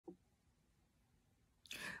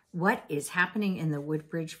What is happening in the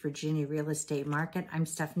Woodbridge, Virginia real estate market? I'm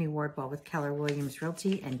Stephanie Wardwell with Keller Williams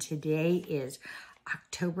Realty, and today is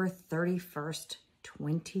October 31st,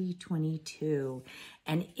 2022.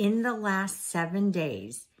 And in the last 7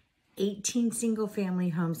 days, 18 single-family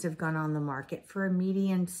homes have gone on the market for a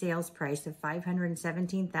median sales price of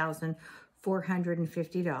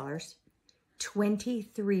 $517,450.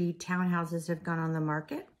 23 townhouses have gone on the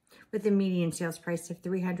market with a median sales price of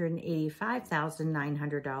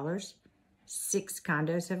 $385,900. 6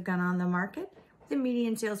 condos have gone on the market with a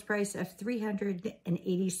median sales price of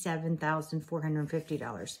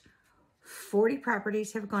 $387,450. 40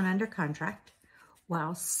 properties have gone under contract,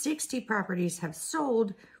 while 60 properties have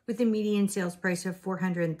sold with a median sales price of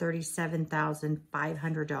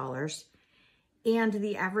 $437,500. And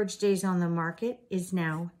the average days on the market is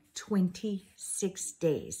now 26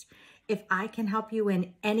 days. If I can help you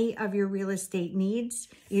in any of your real estate needs,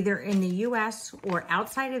 either in the U.S. or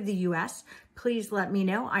outside of the U.S., please let me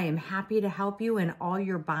know. I am happy to help you in all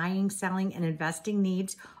your buying, selling, and investing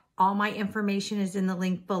needs. All my information is in the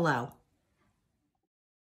link below.